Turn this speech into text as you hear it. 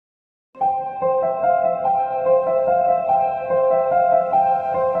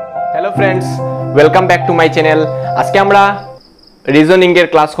Hello friends welcome back to my channel. आज के আমরা রিজনিং এর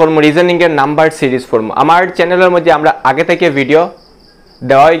ক্লাস করব, রিজনিং এর নাম্বার সিরিজ করব। আমার চ্যানেলের মধ্যে আমরা আগে থেকে ভিডিও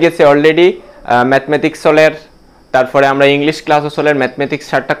দেওয়া হয়ে গেছে অলরেডি ম্যাথমেটিক্স চলের, তারপরে আমরা ইংলিশ ক্লাসও চলের, ম্যাথমেটিক্স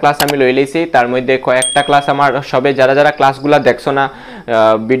 4টা ক্লাস আমি লই লইছি। তার মধ্যে কয়েকটা ক্লাস আমার সবে যারা যারা ক্লাসগুলো দেখছো না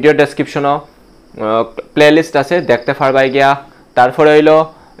ভিডিও ডেসক্রিপশনও প্লেলিস্ট আছে, দেখতে পারবাই গিয়া। তারপরে হইলো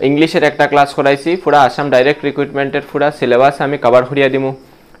ইংলিশের একটা ক্লাস করাইছি, পুরা আসাম ডাইরেক্ট রিক্রুটমেন্টের পুরা সিলেবাস আমি কভার করিয়া দিমু।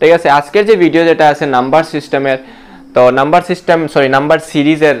 ঠিক আছে, আজকের যে ভিডিও যেটা আছে নাম্বার সিস্টেমের, তো নাম্বার সিস্টেম নাম্বার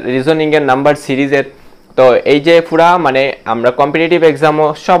সিরিজের, রিজনিং এর নাম্বার সিরিজের। তো এই যে পুরা মানে আমরা কম্পিটিটিভ এক্সামও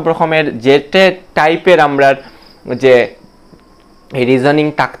সব রকমের যেটা টাইপের আমরা যে এই রিজনিং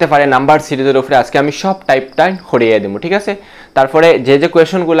থাকতে পারে নাম্বার সিরিজের উপরে আজকে আমি সব টাইপটা করিয়ে দেবো। ঠিক আছে, তারপরে যে যে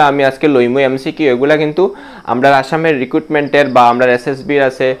কোয়েশনগুলো আমি আজকে লইমু এমসিকিউ, এগুলা কিন্তু আমরা আসামের রিক্রুটমেন্টের বা আমরা এসএসবির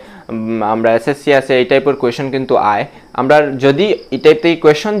আছে, আমরা এসএসসি আছে, এই টাইপের কোয়েশন কিন্তু আয়। আমরা যদি এই টাইপ থেকে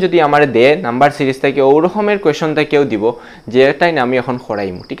কোয়েশন যদি আমার দেয় নাম্বার সিরিজ থেকে, ওই রকমের কোয়েশনটা কেউ দিব যেটাই না আমি এখন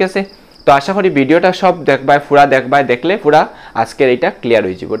করাইমু। ঠিক আছে, তো আশা করি ভিডিওটা সব দেখবাই, পুরা দেখবাই, দেখলে পুরা আজকের এইটা ক্লিয়ার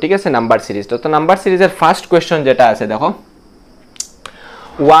হয়ে যাব। ঠিক আছে, নাম্বার সিরিজটা তো নাম্বার সিরিজের ফার্স্ট কোয়েশন যেটা আছে দেখো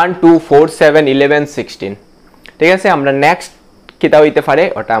 1 2 4 7 11 16। ঠিক আছে, আমরা নেক্সট কিতা হইতে পারে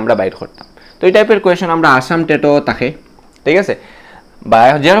ওটা আমরা বাইর করতাম। তো এই টাইপের কোয়েশন আমরা আসাম টেটও থাকে। ঠিক আছে, বা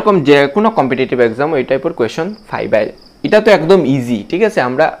যেরকম যে কোনো কম্পিটিটিভ এক্সাম ওই টাইপের কোয়েশন 5 এটা তো একদম ইজি। ঠিক আছে,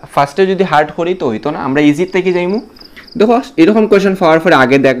 আমরা ফার্স্টে যদি হার্ড করি তো হইতো না, আমরা ইজির থেকে যাইমু। দেখো এরকম কোয়েশন পাওয়ার পরে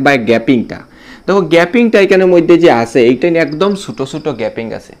আগে দেখবা গ্যাপিংটা। দেখো গ্যাপিংটা এখানে মধ্যে যে আছে এইটা একদম ছোটো ছোটো গ্যাপিং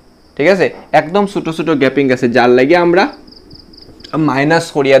আছে। ঠিক আছে, একদম ছোটো ছোটো গ্যাপিং আছে, যার লাগে আমরা মাইনাস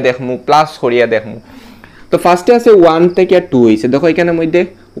করিয়া দেখমু, প্লাস করিয়া দেখমু। তো ফার্স্টে আছে 1 থেকে 2 হয়েছে, দেখো এখানে মধ্যে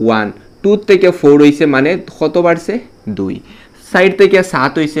 1, 2 থেকে 4 হয়েছে, মানে কত বাড়ছে 2, সাইড থেকে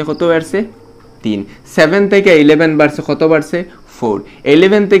 7 হয়েছে, কত বাড়ছে 3, 7 থেকে 11 বাড়ছে, কত বাড়ছে 4,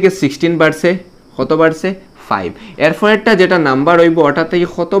 11 থেকে 16 বাড়ছে, কত বাড়ছে 5। এরপরেরটা যেটা নাম্বার হইব ওটা থেকে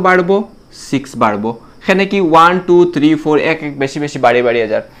কত বাড়বো 6 বাড়বো। এখানে কি 1 2 3 4 এক এক বেশি বেশি বাড়িয়ে বাড়িয়ে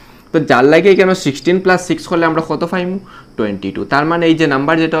যার। তো যার লাগে এখানে 16 + 6 করলে আমরা কত পাইমু 22। তার মানে এই যে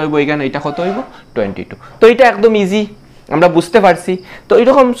নাম্বার যেটা হইব এখানে এটা কত হইব 22। তো এটা একদম ইজি, আমরা বুঝতে পারছি। তো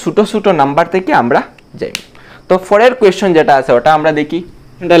এরকম ছোটো ছোটো নাম্বার থেকে আমরা যাই। তো পরের কোয়েশ্চন যেটা আছে ওটা আমরা দেখি,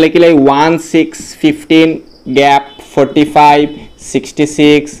 এটা লিখিলাই 1 6 15 গ্যাপ 45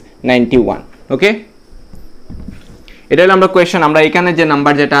 66 91। ওকে, এটা হলো আমরা কোয়েশ্চন। আমরা এখানে যে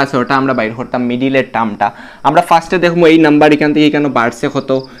নাম্বার যেটা আছে ওটা আমরা বাইর করতাম মিডিলের টার্মটা। আমরা ফার্স্টে দেখবো এই নাম্বার এখান থেকে এখানে বাড়ছে কত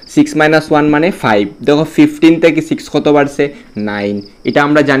 6 - 1 মানে 5। দেখো 15 থেকে 6 কত বাড়ছে 9, এটা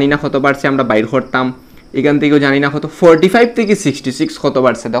আমরা জানি না কত বাড়ছে, আমরা বাইর করতাম। এখান থেকেও জানি না কত। 45 থেকে 66 কত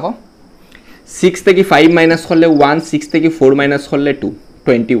বাড়ছে দেখো 6 থেকে 5 মাইনাস করলে 1, 6 থেকে 4 মাইনাস করলে 2,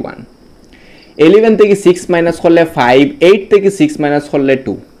 21। 11 থেকে 6 মাইনাস করলে 5, 8 থেকে 6 মাইনাস করলে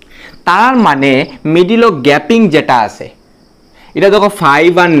 2। তার মানে মিডিল গ্যাপিং যেটা আছে এটা দেখো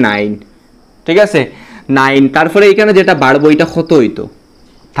 5 আর 9। ঠিক আছে, 9। তারপরে এখানে যেটা বাড়বো এটা কত হইতো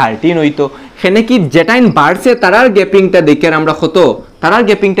 13 হইতো। এখানে কি যেটা বাড়ছে তারার গ্যাপিংটা দেখে আমরা কত, তারার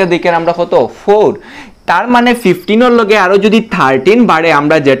গ্যাপিংটা দেখে আমরা কত 4। তার মানে 15 লগে আরো যদি 13 বাড়ে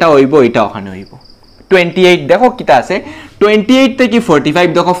আমরা যেটা হইব এটা ওখানে হইব 28। দেখো কিটা আছে 28 থেকে 45।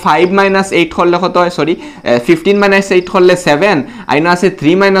 দেখো 5 - 8 করলে কত হয়, সরি 15 - 8 করলে 7, আইনা আছে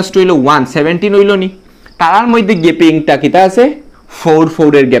 3 - 2 হইলো 1, 17 হইল নি। তার মধ্যে গ্যাপিংটা কিটা আছে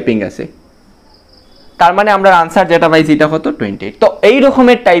 4 এর গ্যাপিং আছে। তার মানে আমরা আনসার যেটা পাইছি এটা কত 28। তো এই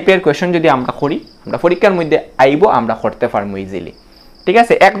রকমের টাইপের কোয়েশ্চন যদি আমরা করি, আমরা পরীক্ষার মধ্যে আইব, আমরা করতে পারবো ইজিলি। ঠিক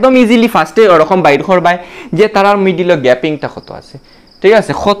আছে, একদম ইজিলি ফার্স্টে ওরকম বাইর করবাই যে তারার মিডিল গ্যাপিংটা কত আছে। ঠিক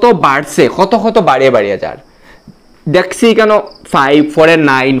আছে, কত বাড়ছে, কত কত বাড়িয়ে বাড়িয়ে যার। দেখছি কেন 5, 4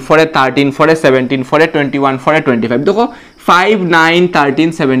 9, 4 13, 4 17, 4 21, 4 25। দেখো 5 9 13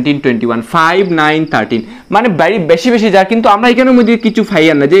 17 21, 5 9 13 মানে বেশি বেশি যার। কিন্তু আমরা এখানের মধ্যে কিছু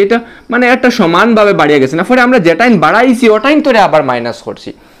ফাইয়ার না যে এটা মানে একটা সমানভাবে বাড়িয়ে গেছে না, পরে আমরা যেটাই বাড়াইছি ওটাই তোরে আবার মাইনাস করছি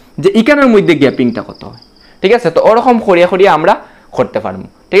যে এখানের মধ্যে গ্যাপিংটা কত হয়। ঠিক আছে, তো ওরকম করিয়া করিয়া আমরা করতে পারবো।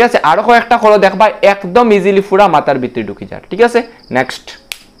 ঠিক আছে, আরো কয়েকটা করো দেখবা একদম ইজিলি পুরা মাথার ভিতরে ঢুকি যার। ঠিক আছে, নেক্সট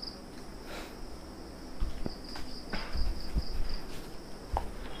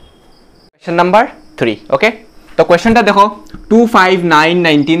কোয়েশ্চন নাম্বার 3। ওকে, তো কোয়েশ্চনটা দেখো 2 5 9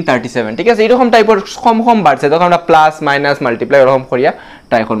 19 37। ঠিক আছে, এরকম টাইপের কম কম বাড়ছে, তখন আমরা প্লাস মাইনাস মাল্টিপ্লাই এরকম করিয়া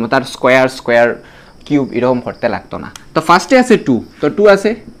ট্রাই করবো। তার স্কোয়ার স্কোয়ার কিউব এরকম করতে লাগতো না। তো ফার্স্টে আছে 2, তো 2 আছে।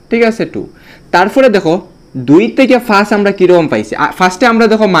 ঠিক আছে 2। তারপরে দেখো 2 থেকে ফার্স্ট আমরা কীরকম পাইছি। ফার্স্টে আমরা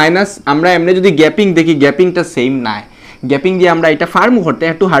দেখো মাইনাস, আমরা এমনি যদি গ্যাপিং দেখি গ্যাপিংটা সেম নাই। গ্যাপিং দিয়ে আমরা এটা ফার্ম করতে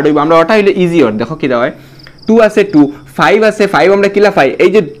একটু হার্ড হইব, আমরা ওটা হইলে ইজি হয়। দেখো কী দেওয়া হয় 2 আছে 2, 5 আছে 5, আমরা কিলা পাই এই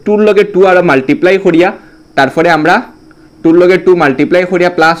যে 2 লগে 2 আর মাল্টিপ্লাই করিয়া তারপরে আমরা 2 লগে 2 মাল্টিপ্লাই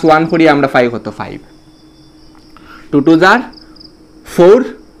করিয়া প্লাস 1 করিয়া আমরা 5 কত 5 2 2 জার 4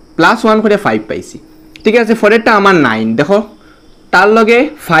 প্লাস 1 করিয়া 5 পাইছি ঠিক আছে পরেরটা আমার 9 দেখো তার লগে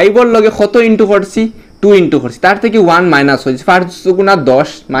 5 এর লগে কত ইনটু করছি 2 ইনটু করছি তার থেকে 1 মাইনাস হইছে 5 গুণা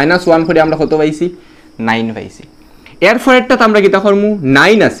 10 মাইনাস 1 করে আমরা কত পাইছি 9 পাইছি এর পরেরটা আমরা কিতা করমু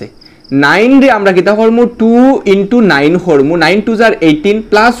 9 আছে 9 রে আমরা কিতা করমু 2 ইনটু 9 করমু 9 2 জার 18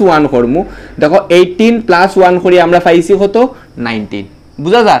 প্লাস 1 করমু দেখো 18 প্লাস 1 করে আমরা পাইছি কত 19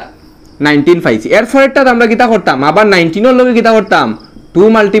 বুঝা যার 19 পাইছি এর পরেরটা আমরা কিতা করতাম আবার 19 এর লগে কিতা করতাম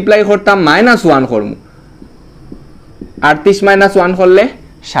 2 মাল্টিপ্লাই করতাম মাইনাস 1 করমু 38 মাইনাস 1 করলে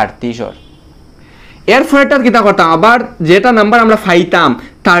 37 হর এর পরেরটা কিতা করতাম আবার যেটা নাম্বার আমরা পাইতাম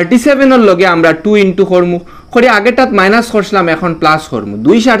 37 এর লগে আমরা 2 ইনটু করমু করে আগেরটা মাইনাস করছিলাম এখন প্লাস করমু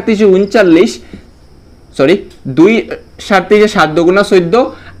 2 37 39 সরি 2 37 7 দুগুণা 14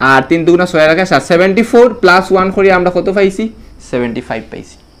 আর 3 দুগুণা 6 রাখা 74 প্লাস 1 করে আমরা কত পাইছি 75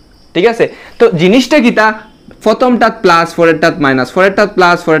 পাইছি ঠিক আছে তো জিনিসটা কিতা প্রথমটাত প্লাস পরেরটাত মাইনাস পরেরটাত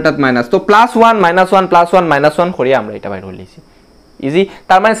প্লাস পরেরটাত মাইনাস তো প্লাস 1 মাইনাস 1 প্লাস 1 মাইনাস 1 করিয়া আমরা এটা বাইর হইছি ইজি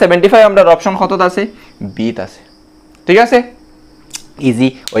তার মানে 75 আমরা অপশন কততে আছে বি তে আছে ঠিক আছে ইজি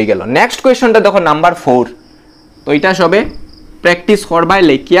হই গেল নেক্সট কোশ্চেনটা দেখো নাম্বার 4 তো এটা সবে প্র্যাকটিস করবাই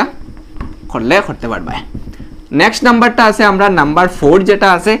লেখিয়া করলে করতে পারবা নেক্সট নাম্বারটা আছে আমরা নাম্বার 4 যেটা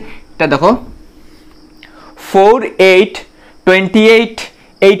আছে এটা দেখো 4 8 28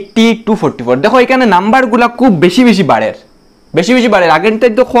 80 to 44 দেখো এখানে নাম্বারগুলা খুব বেশি বেশি বাড়ে আগেরটা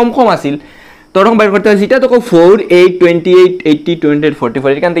তো কম আছিল তখন বাইর করতে আছে এটা দেখো 4 8 28 80 28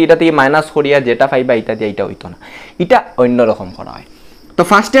 44 এখান থেকে এটা থেকে মাইনাস করিয়া যেটা পাইবা এটা দিয়ে এটা হইতো না এটা অন্য রকম করা হয় তো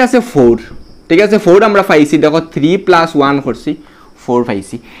ফার্স্টে আছে 4 ঠিক আছে 4 আমরা পাইছি দেখো 3 প্লাস 1 করছি 4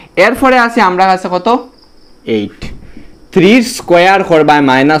 পাইছি এরপরে আছে আমরা কাছে কত 8 3 স্কয়ার করবা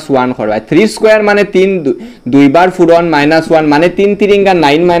মাইনাস 1 করবা 3 স্কয়ার মানে 3 দুইবার ফুরন মাইনাস 1 মানে 3 3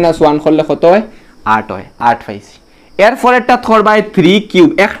 9 মাইনাস 1 করলে কত হয় 8 হয় 8 পাইছি এরপরেরটা করবা 3 কিউব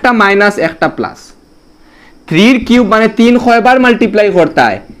একটা মাইনাস একটা প্লাস 3 এর কিউব মানে 3 কয়বার মাল্টিপ্লাই করতে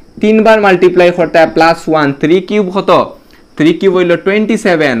হয় 3 বার মাল্টিপ্লাই করতে হয় প্লাস 1 3 কিউব কত 3 কিউব হইল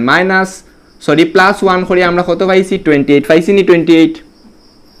 27 মাইনাস সরি প্লাস 1 করে আমরা কত পাইছি 28 পাইছি নি 28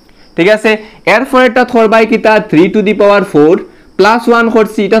 ঠিক আছে এরপরেরটা করবা কিটা 3 টু দি পাওয়ার 4 প্লাস 1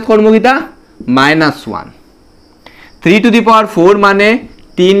 করছি এটা করব কিটা মাইনাস 1 3 টু দি পাওয়ার 4 মানে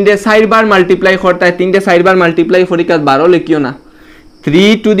 3 রে 4 বার মাল্টিপ্লাই করতে হয় 3 রে 4 বার মাল্টিপ্লাই করি কাজ 12 লিখিও না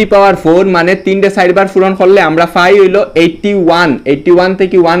 3 টু দি পাওয়ার 4 মানে 3 রে 4 বার পূরণ করলে আমরা পাই হইল 81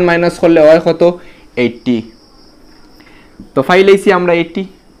 থেকে 1 মাইনাস করলে হয় কত 80 তো পাই লইছি আমরা 80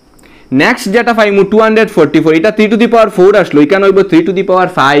 নেক্সট যেটা পাইমু 244 এটা 3 টু দি পাওয়ার 4 আসলো এখানে হইব 3 টু দি পাওয়ার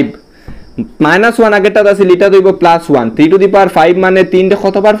 5 মাইনাস 1 আগেরটা আছে লিটা হইব প্লাস 1 3 টু দি পাওয়ার 5 মানে 3 রে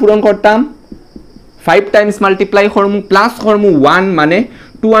কতবার পূরণ করতাম 5 টাইমস মাল্টিপ্লাই করমু প্লাস করমু 1 মানে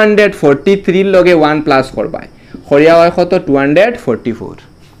 243 লগে 1 প্লাস করবাই করিয়া হয় কত 244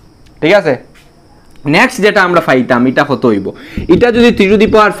 ঠিক আছে নেক্সট যেটা আমরা পাইতাম এটা কত হইব এটা যদি 3 টু দি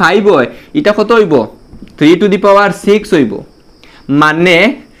পাওয়ার 5 হয় এটা কত হইব 3 টু দি পাওয়ার 6 হইব মানে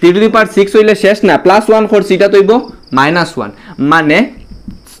 3 টু দি পাওয়ার 6 হইলে শেষ না প্লাস 1 করছি এটা তো হইব মাইনাস 1 মানে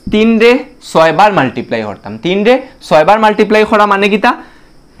 3 রে 6 বার মাল্টিপ্লাই করতাম 3 রে 6 বার মাল্টিপ্লাই করা মানে কিটা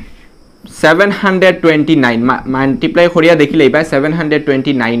 729 মাল্টিপ্লাই করিয়া দেখিলে পাই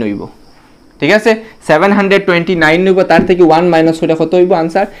 729 হইব ঠিক আছে 729 হইব তার থেকে 1 মাইনাস করে কত হইব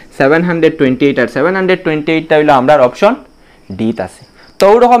आंसर 728 আর 728 টা হইলো আমরার অপশন ডি তে আছে তো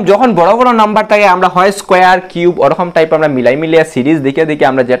ওরকম যখন বড় বড় নাম্বার থাকে আমরা হয় স্কয়ার কিউব ওরকম টাইপ আমরা মিলিয়ে সিরিজ দেখে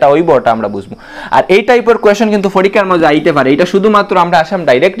আমরা যেটা হইব ওটা আমরা বুঝবো আর এই টাইপের কোশ্চেন কিন্তু পরীক্ষার মধ্যে আইতে পারে এটা শুধুমাত্র আমরা আসাম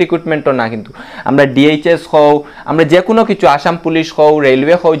ডাইরেক্ট রিক্রুটমেন্টও না কিন্তু আমরা ডিএইচএস হও আমরা যে কোনো কিছু আসাম পুলিশ হও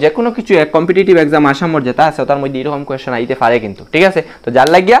রেলওয়ে হও যে কোনো কিছু কম্পিটিটিভ এক্সাম আসামর যেটা আছে তার মধ্যে এরকম কোশ্চেন আইতে পারে কিন্তু ঠিক আছে তো যার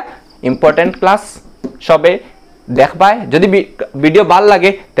লাগিয়া ইম্পর্টেন্ট ক্লাস সবে দেখবাই যদি ভিডিও ভালো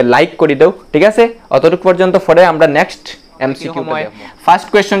লাগে তে লাইক করে দাও ঠিক আছে অতটুকু পর্যন্ত পরে আমরা নেক্সট এমসিকিউ তে ফার্স্ট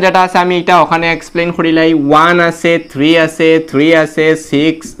কোশ্চেন যেটা আছে আমি এটা ওখানে এক্সপ্লেইন করিলাই 1 আছে 3 আছে 3 আছে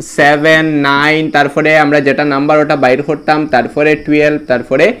 6 7 9 তারপরে আমরা যেটা নাম্বার ওটা বাইর করতাম তারপরে 12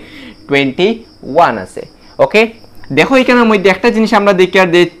 তারপরে 21 আছে ওকে দেখো এখানের মধ্যে একটা জিনিস আমরা দেখি আর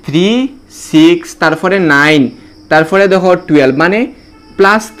যে 3 6 তারপরে 9 তারপরে দেখো 12 মানে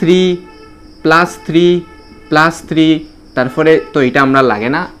 +3 তারপরে তো এটা আমরা লাগে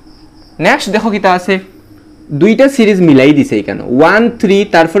না নেক্সট দেখো কিটা আছে দুইটা সিরিজ মিলাই দিছে এখানে 1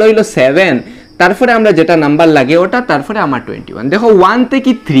 3 তারপরে হইলো 7 তারপরে আমরা যেটা নাম্বার লাগে ওটা তারপরে আমার 21 দেখো 1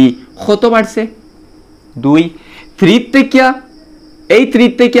 থেকে 3 কত বাড়ছে 2 3 থেকে এই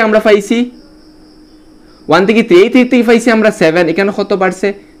 3 থেকে আমরা পাইছি 1 থেকে 3 এই 3 থেকে পাইছি আমরা 7 এখানে কত বাড়ছে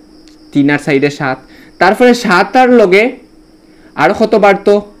 3 আর সাইডে 7 তারপরে 7 আর লগে আর কত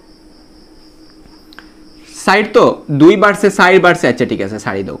বাড়তো 4 তো 2 বাড়ছে 4 বাড়ছে আচ্ছা ঠিক আছে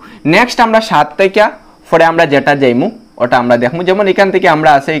ছাড়ি দাও নেক্সট আমরা 7 থেকে পরে আমরা যেটা যাইমু ওটা আমরা দেখমু যেমন এখান থেকে আমরা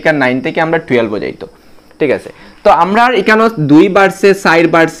আছে এখান 9 থেকে আমরা 12 যাইতো ঠিক আছে তো আমরা এখানে 2 বাড়ছে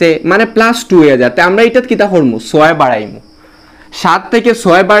 4 বাড়ছে মানে +2 হয়ে যায় তো আমরা এটা কিটা করমু 6 বাড়াইমু 7 থেকে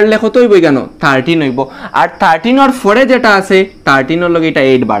 6 বাড়লে কত হইব কেন 13 হইব আর 13 এর পরে যেটা আছে 13 এর লগে এটা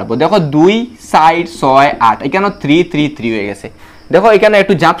 8 বাড়বো দেখো 2 4 6 8 এখানে 3 3 3 হয়ে গেছে দেখো এখানে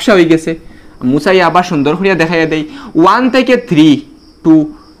একটু ঝাপসা হয়ে গেছে মুসাই আবার সুন্দর করে দেখাইয়া দেই 1 থেকে 3 2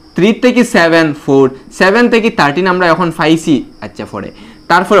 3 থেকে 7 4 7 থেকে 13 আমরা এখন পাইছি আচ্ছা পরে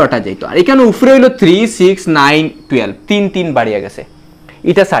তারপরে ওটা যাইতো আর এখানে উপরে হইলো 3 6 9 12 3 3 বাড়িয়া গেছে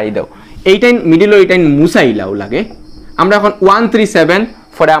এটা সারি দাও এইটাই মিডল এইটাই মুসাইলাও লাগে আমরা এখন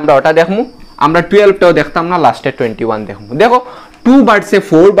 137 পরে আমরা ওটা দেখমু আমরা 12 টাও দেখতাম না লাস্টে 21 দেখমু দেখো 2 বাড়ছে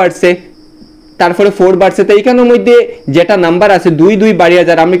 4 বাড়ছে তারপরে 4 বাড়ছে তো এইখানের মধ্যে যেটা নাম্বার আছে 2 2 বাড়িয়া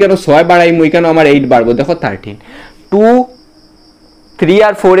যায় আমি কেন 6 বাড়াইমু এখানে আমার 8 বাড়বো দেখো 13 2 3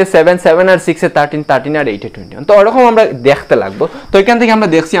 আর 4 এ 7 7 আর 6 এ 13 13 আর 8 এ 21 তো এরকম আমরা দেখতে লাগবো তো এখান থেকে আমরা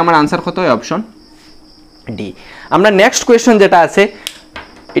দেখছি আমার आंसर কত হয় অপশন ডি আমরা নেক্সট কোশ্চেন যেটা আছে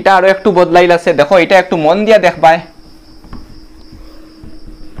এটা আরো একটু বদলাইল আছে দেখো এটা একটু মন দিয়া দেখবাই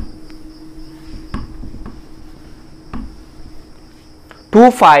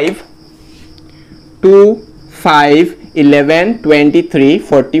 2 5 2 5 11 23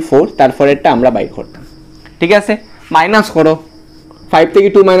 44 তারপরে এটা আমরা বাইর করতাম ঠিক আছে মাইনাস করো 5 থেকে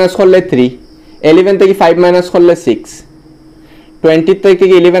 2 মাইনাস করলে 3 11 থেকে 5 মাইনাস করলে 6 20 থেকে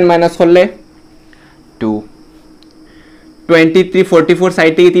 11 মাইনাস করলে 2 23 44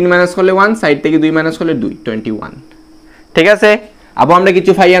 সাইড থেকে 3 মাইনাস করলে 1 সাইড থেকে 2 মাইনাস করলে 2 21 ঠিক আছে আবার আমরা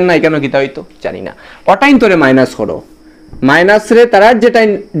কিছু ফাইয়ার না কেন কিতা হইতো জানি না ওটাই তোরে মাইনাস করো মাইনাস রে তার যেটা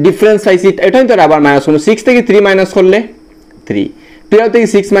ডিফারেন্স পাইছি এটাই তোরে আবার মাইনাস করো 6 থেকে 3 মাইনাস করলে 3 12 থেকে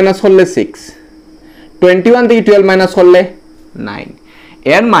 6 মাইনাস করলে 6 21 থেকে 12 মাইনাস করলে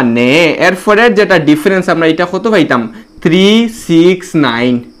 9 এর মানে এর পরের যেটা ডিফারেন্স আমরা এটা কত পাইতাম 3 6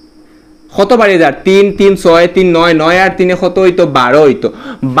 9 কত বাড়িয়ে যায় 3 3 6 3 9 9 আর 3 এ কত হইতো 12 হইতো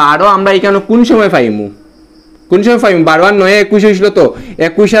 12 আমরা এখানে কোন সময় পাইমু কোন সময় পাইমু 12 আর 9 21 হইছিল তো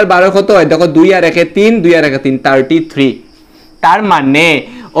 21 আর 12 কত হয় দেখো 2 আর 1 এ 3 2 আর 1 এ 3 33 তার মানে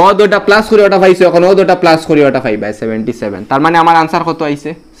ও দুটো প্লাস করে ওটা পাইছো এখন ও দুটো প্লাস করে ওটা পাইবা 77 তার মানে আমার आंसर কত আইছে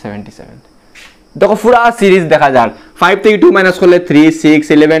 77 দেখো পুরো সিরিজ দেখা যাক 5 থেকে 2 মাইনাস করলে 3 6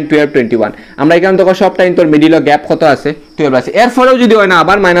 11 12 21 আমরা এখানে দেখো সব টাইম তোর মিডল গ্যাপ কত আছে 12 আছে এর পরেও যদি হয় না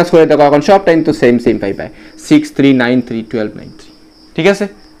আবার মাইনাস করে দেখো এখন সব টাইম তো সেম পাইবা 6 3 9 3 12 9 3 ঠিক আছে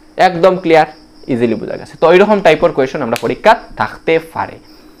একদম ক্লিয়ার ইজিলি বোঝা গেছে তো এইরকম টাইপের কোশ্চেন আমরা পরীক্ষা থাকতে পারে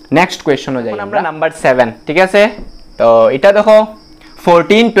নেক্সট কোশ্চেনও যাই আমরা নাম্বার 7 ঠিক আছে তো এটা দেখো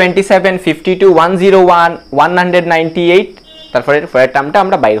 14 27 52 101 198 তারপরে পরের টার্মটা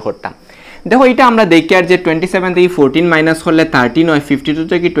আমরা বাইর করতাম দেখো এটা আমরা দেখি আর যে 27 থেকে 14 মাইনাস করলে 13 হয়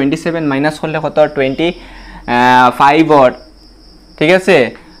 52 থেকে 27 মাইনাস করলে কত 25 অর ঠিক আছে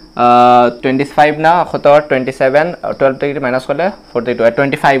 25 না কত 27 12 থেকে মাইনাস করলে 42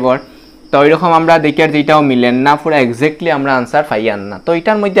 25 অর তো এরকম আমরা দেখি আর যেটাও মিলেন না পুরো এক্স্যাক্টলি আমরা आंसर পাই না তো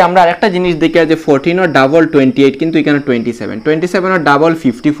এটার মধ্যে আমরা আরেকটা জিনিস দেখি যে 14 এর ডাবল 28 কিন্তু এখানে 27 এর ডাবল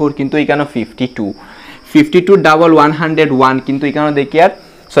 54 কিন্তু এখানে 52 ডাবল 101 কিন্তু এখানে দেখি আর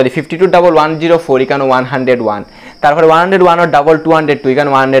সরি 52 ডাবল 104 এখানে 101 তারপরে 101 এর ডাবল 202 এখানে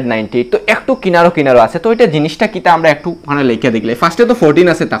 190 তো একটু কিনারো আছে তো এটা জিনিসটা কিটা আমরা একটু মানে লেখা দেখলে ফার্স্টে তো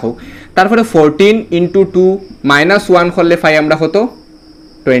 14 আছে তাকো তারপরে 14 * 2 - 1 করলে পাই আমরা কত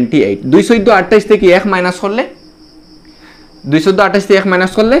 28 214 28 থেকে 1 মাইনাস করলে 214 28 থেকে 1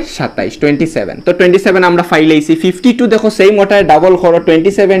 মাইনাস করলে 27 27 তো 27 আমরা ফাইল আইছি 52 দেখো সেম ওটায় ডাবল করো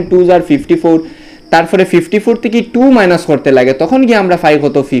 27 2 আর 54 তারপরে 54 থেকে 2 মাইনাস করতে লাগে তখন কি আমরা পাই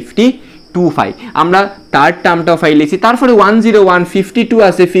কত 52 পাই আমরা থার্ড টার্মটাও ফাইল আইছি তারপরে 101 52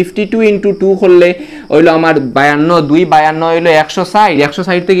 আছে 52 * 2 করলে হইলো আমার 52 2 52 হইলো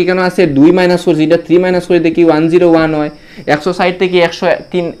 160 থেকে কেন আছে 2 মাইনাস করছি এটা 3 মাইনাস করে দেখি 101 হয় 160 থেকে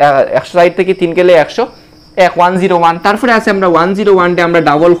 103 160 থেকে 3 গেলে 100 101 তারপরে আছে আমরা 101 তে আমরা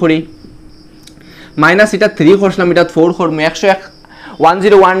ডাবল করি মাইনাস এটা 3 করলাম এটা 4 করব 101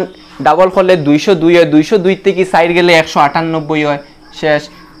 101 ডাবল করলে 202 হয় 202 থেকে সাইড গেলে 198 হয় শেষ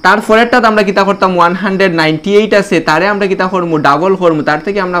তারপরেরটা আমরা কিতা করতাম 198 আছে তারে আমরা কিতা করব ডাবল করব তার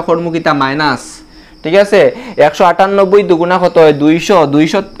থেকে আমরা করব কিতা মাইনাস ঠিক আছে 198 দুগুণা কত হয়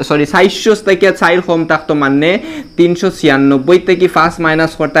 200 সরি 400 থেকে 4 কম থাকতো মানে 396 থেকে 5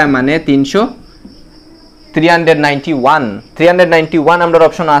 মাইনাস করতে হয় মানে 391 আমরা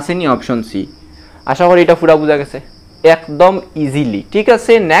অপশন আসেনি অপশন সি আশা করি এটা পুরো বুঝা গেছে একদম ইজিলি। ঠিক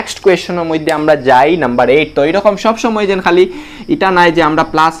আছে, নেক্সট কোয়েশনের মধ্যে আমরা যাই নাম্বার 8। তো এরকম সব সময় যেন খালি এটা নাই যে আমরা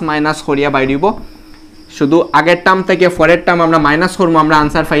প্লাস মাইনাস করিয়া বাইরিব, শুধু আগের টার্ম থেকে পরের টার্ম আমরা মাইনাস করবো, আমরা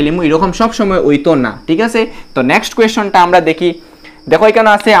আনসার ফাইলিমু, এরকম সব সময় ওইতো না। ঠিক আছে, তো নেক্সট কোয়েশনটা আমরা দেখি। দেখো এখানে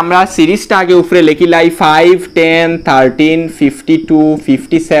আছে, আমরা সিরিজটা আগে উপরে লিখিলাই 5, 10, 13, 52,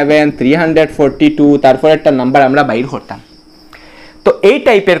 57, 342, তারপরে একটা নাম্বার আমরা বাইর করতাম। তো এই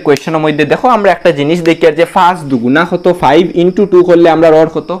টাইপের কোয়েশনের মধ্যে দেখো আমরা একটা জিনিস দেখি যে 5 দুগুণা হতো 5 × 2 করলে আমরা রড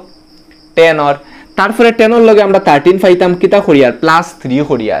হতো 10 অর, তারপরে 10 এর লগে আমরা 13 পাইতাম কিতা করিয়ার +3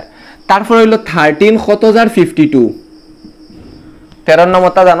 করিয়ার, তারপরে হইলো 13 কত হাজার 52, 13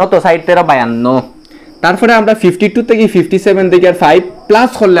 নম্বরটা জানো তো, সাইড 13 52, তারপরে আমরা 52 থেকে 57 থেকে আর 5 প্লাস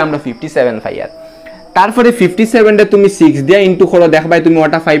করলে আমরা 57 পাইয়ার, তারপরে 57 এ তুমি 6 দিয়া ইনটু করো, দেখবাই তুমি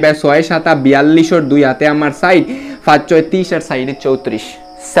ওটা 5 6 7 42 আর 2 হাতে আমার সাইড 5 6 30 আর সাইডে 34,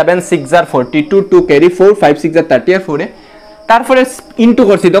 7 6 আর 42, 2 ক্যারি 4, 5 6 আর 30 আর 4 এ, তারপরে ইনটু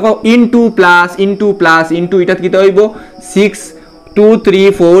করছি, দেখো ইনটু প্লাস ইনটু এটা কি হইব 6 2 3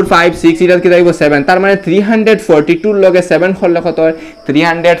 4 5 6, এটা কি হইব 7, তার মানে 342 লগে 7 করলে কত হয়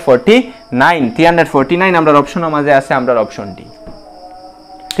 349 আমরা অপশনের মাঝে আছে আমরা অপশন ডি।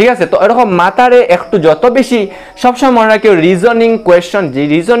 ঠিক আছে, তো এরকম মাথারে একটু যত বেশি সবসময় মনে রাখি রিজনিং কোয়েশন, যে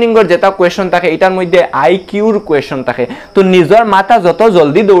রিজনিং এর যেটা কোয়েশন থাকে এটার মধ্যে আইকিউর কোয়েশন থাকে, তো নিজের মাথা যত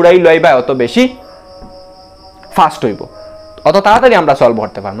জলদি দৌড়াই লইবা অত বেশি ফাস্ট হইব, অত তাড়াতাড়ি আমরা সলভ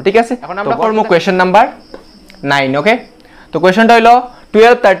করতে পারবো। ঠিক আছে, এখন আমরা করব কোয়েশন নাম্বার 9। ওকে, তো কোয়েশনটা হলো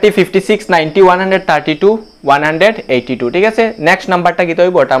 12 30 56 90 132 182। ঠিক আছে, নেক্সট নাম্বারটা কি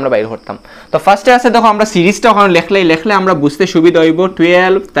হইব ওটা আমরা বাইর করতাম। তো ফার্স্টে আছে দেখো আমরা সিরিজটা ওখানে লিখলে আমরা বুঝতে সুবিধা হইব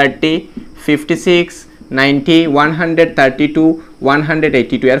 12 30 56 90 132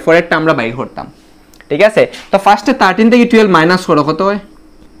 182, এর পরেরটা আমরা বাইর করতাম। ঠিক আছে, তো ফার্স্টে 13 থেকে 12 মাইনাস করো কত হয়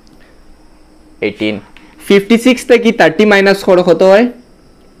 18, 56 থেকে 30 মাইনাস করো কত হয়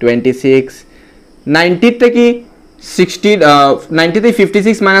 26, 90 থেকে 60 90 থেকে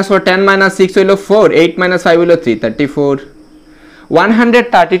 56 মাইনাস 4 10 মাইনাস 6 হইলো 4, 8 মাইনাস 5 হইলো 3 34,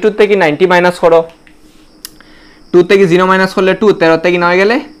 132 থেকে 90 মাইনাস করো, 2 থেকে 0 মাইনাস করলে 2, 13 থেকে 9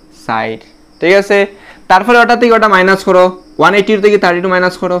 গেলে 60। ঠিক আছে, তারপরে ওটা থেকে ওটা মাইনাস করো, 180 থেকে 32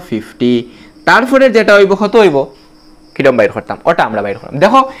 মাইনাস করো 50, তারপরে যেটা হইব কত হইব কিরম বাইর করতাম ওটা আমরা বাইর করলাম।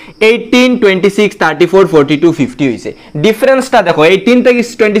 দেখো 18 26 34 42 50 হইছে, ডিফারেন্সটা দেখো 18 থেকে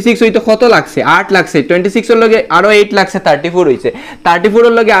 26 হইতে কত লাগছে 8 লাগছে, 26 এর লগে আরো 8 লাগছে 34 হইছে, 34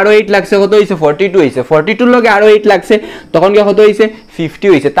 এর লগে আরো 8 লাগছে কত হইছে 42 হইছে, 42 এর লগে আরো 8 লাগছে তখন কি কত হইছে 50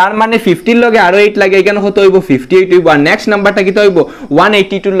 হইছে, তার মানে 50 এর লগে আরো 8 লাগে এখানে কত হইব 58 হইব। আর নেক্সট নাম্বারটা কি হইব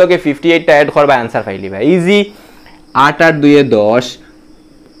 182 এর লগে 58 টা এড করবা आंसर পাইলি ভাই, ইজি। 8 আর 2 এ 10,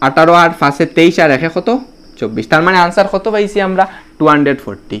 18 আর 5 এ 23 আর 1 কত 24, তার মানে आंसर কত পাইছি আমরা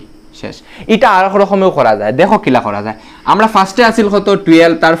 240 শেষ। এটা আর রকমেও করা যায়, দেখো কিলা করা যায়। আমরা ফার্স্টে আসিল কত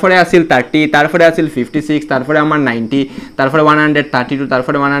 12, তারপরে আসিল 30, তারপরে আসিল 56, তারপরে আমার 90, তারপরে 132,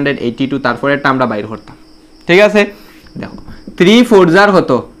 তারপরে 182, তারপরে এটা আমরা বাইর করতাম। ঠিক আছে, দেখো 3 4 জার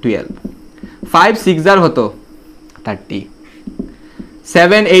হতো 12, 5 6 জার হতো 30,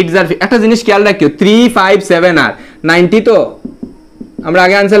 7 8 জার, একটা জিনিস খেয়াল রাখিও 3 5 7 আর 90 তো আমরা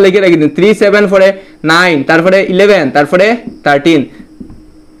আগে आंसर লিখে রাখি 3 7 পরে 9, তারপরে 11, তারপরে 13,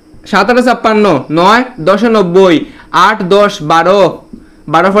 7 8 56, 9 10 90, 8 10 12,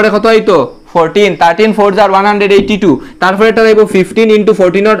 12 পরে কত হইতো 14, 13 4 জার 182, তারপরে এটা দেব 15 *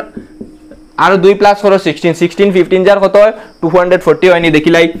 14 এর আরো 2 প্লাস করো 16, 16 15 জার কত হয় 240 হয়নি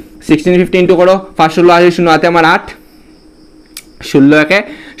দেখিলাই, 16 15 ইনটু করো 5 16 আসে 0 হাতে আমার 8, 16 একে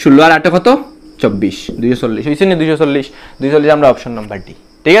 16 আর 8 কত 24, 240 হইছে না 240 আমরা অপশন নাম্বার ডি।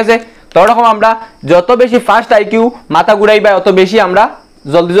 ঠিক আছে, তো এরকম আমরা যত বেশি ফাস্ট আইকিউ মাথা ঘুরাইবা অত বেশি আমরা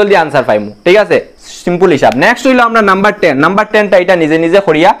জলদি জলদি आंसर পাইমু। ঠিক আছে, সিম্পল হিসাব। নেক্সট হইলো আমরা নাম্বার 10 টা এটা নিজে নিজে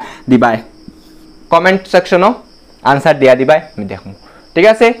করিয়া দিবাই, কমেন্ট সেকশনও आंसर দিয়া দিবাই আমি দেখমু। ঠিক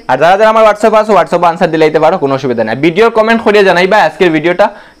আছে, আর যারা যারা আমার হোয়াটসঅ্যাপ আছে হোয়াটসঅ্যাপে आंसर দিলাইতে পারো, কোনো অসুবিধা নাই। ভিডিওর কমেন্ট করিয়া জানাইবা আজকের ভিডিওটা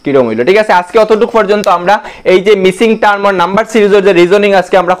কিরকম হইলো। ঠিক আছে, আজকে অতটুকু পর্যন্ত আমরা এই যে মিসিং টার্ম আর নাম্বার সিরিজের যে রিজনিং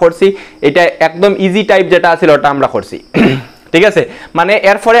আজকে আমরা করছি, এটা একদম ইজি টাইপ যেটা আছে ওটা আমরা করছি। ঠিক আছে, মানে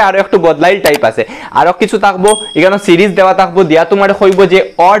এরপরে আরো একটু বদলাইল টাইপ আছে, আরো কিছু থাকবো এখানে সিরিজ দেওয়া থাকবো, দিয়া তোমার কইব যে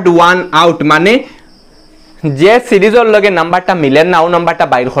অড ওয়ান আউট, মানে যে সিরিজের লগে নাম্বারটা মিলে না ও নাম্বারটা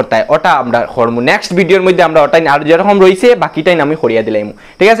বাইর করতে হয়, ওটা আমরা করব নেক্সট ভিডিওর মধ্যে। আমরা ওটাই আর যেরকম রইছে বাকিটাই আমি করিয়া দিলাম।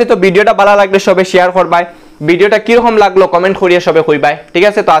 ঠিক আছে, তো ভিডিওটা ভালো লাগলে সবে শেয়ার করবাই, ভিডিওটা কি রকম লাগলো কমেন্ট করিয়া সবে কইবাই। ঠিক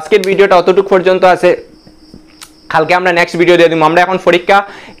আছে, তো আজকের ভিডিওটা অতটুকু পর্যন্ত আছে, কালকে আমরা নেক্সট ভিডিও দিয়ে দিব। আমরা এখন পরীক্ষা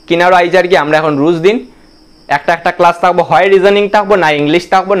কিনারো আইজার কি আমরা এখন রোজ দিন একটা ক্লাস থাকবো, হয় রিজনিং থাকবো, না ইংলিশ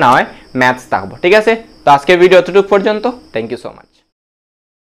থাকবো, না হয় ম্যাথস থাকবো। ঠিক আছে, তো আজকের ভিডিও অতটুকু পর্যন্ত, থ্যাংক ইউ সো মাচ।